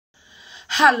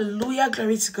Hallelujah,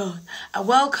 glory to God. I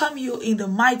welcome you in the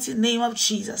mighty name of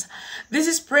Jesus. This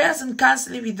is Prayers and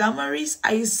Counseling with Damaris.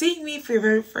 Are you seeing me for the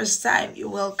very first time? You're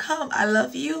welcome. I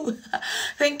love you.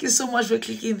 Thank you so much for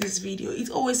clicking this video. It's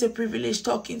always a privilege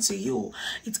talking to you.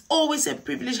 It's always a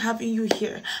privilege having you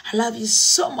here. I love you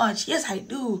so much. Yes, I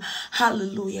do.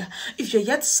 Hallelujah. If you're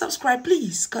yet to subscribe,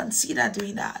 please consider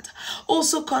doing that.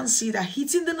 Also consider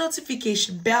hitting the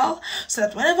notification bell so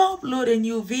that whenever I upload a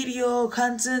new video,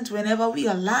 content, whenever we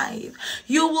are live,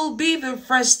 you will be the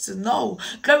first to know.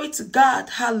 Glory to God.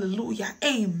 Hallelujah.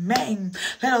 Amen.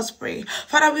 Let us pray.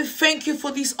 Father, we thank you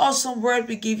for this awesome word.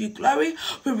 We give you glory.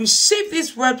 We receive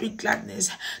this word with gladness.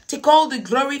 Take all the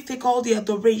glory, take all the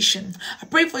adoration. I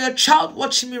pray for your child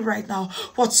watching me right now.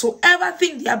 Whatsoever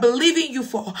thing they are believing you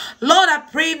for, Lord, I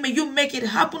pray may you make it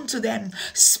happen to them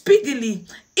speedily.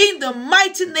 In the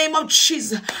mighty name of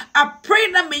Jesus, I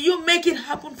pray that may you make it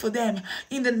happen for them.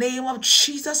 In the name of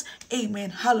Jesus, amen.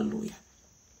 Hallelujah.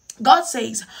 God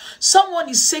says, someone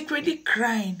is secretly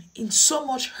crying in so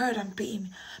much hurt and pain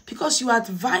because you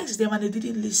advised them and they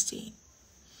didn't listen.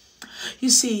 You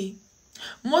see,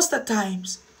 most of the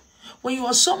times, when you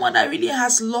are someone that really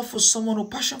has love for someone or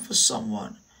passion for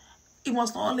someone, it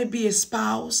must not only be a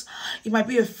spouse, it might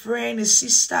be a friend, a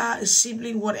sister, a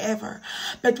sibling, whatever.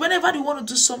 But whenever they want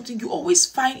to do something, you always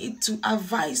find it to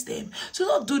advise them. Do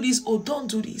not do this or don't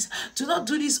do this. Do not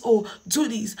do this or do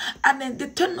this. And then they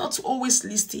tend not to always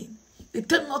listen. They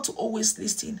tend not to always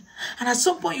listen. And at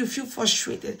some point you feel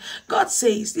frustrated. God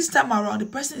says this time around the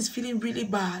person is feeling really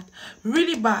bad.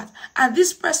 Really bad. And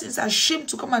this person is ashamed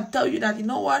to come and tell you that, you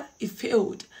know what? It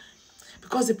failed.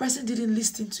 Because the person didn't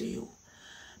listen to you.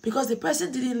 Because the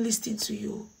person didn't listen to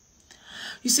you.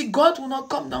 You see, God will not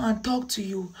come down and talk to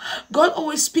you. God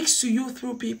always speaks to you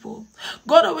through people.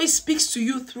 God always speaks to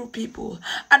you through people.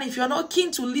 And if you're not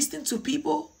keen to listen to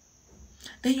people,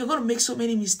 then you're going to make so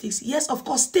many mistakes. Yes, of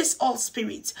course, taste all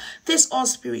spirit. Taste all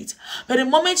spirit. But the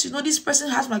moment you know this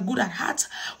person has my good at heart,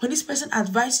 when this person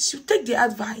advises you, take the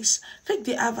advice. Take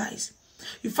the advice.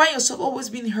 You find yourself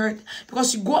always being hurt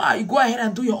because you go ahead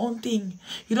and do your own thing.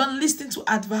 You don't listen to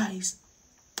advice.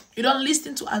 You don't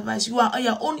listen to advice. You are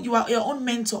your own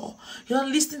mentor. You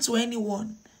don't listen to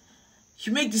anyone.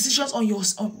 You make decisions on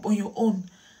your own.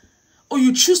 Or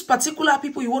you choose particular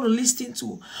people you want to listen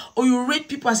to. Or you rate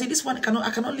people and say, this one I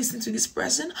cannot listen to this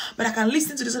person, but I can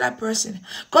listen to this other person.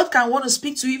 God can want to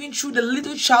speak to you even through the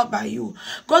little child by you.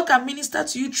 God can minister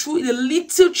to you through the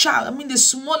little child. I mean the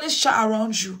smallest child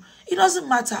around you. It doesn't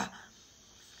matter.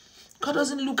 God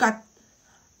doesn't look at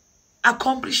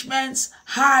accomplishments,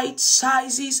 height,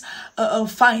 sizes,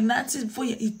 finances before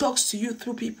he talks to you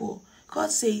through people.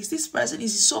 God says this person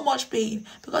is in so much pain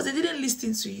because they didn't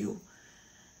listen to you.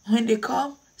 When they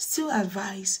come, still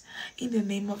advise in the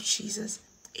name of Jesus.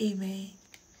 Amen.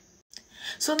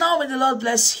 So now may the Lord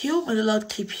bless you. May the Lord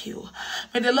keep you.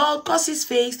 May the Lord cause his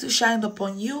face to shine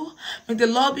upon you. May the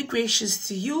Lord be gracious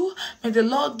to you. May the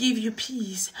Lord give you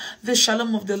peace. The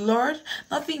shalom of the Lord.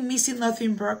 Nothing missing,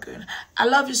 nothing broken. I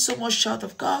love you so much, child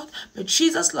of God. But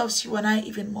Jesus loves you and I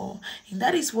even more. And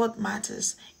that is what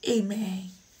matters.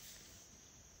 Amen.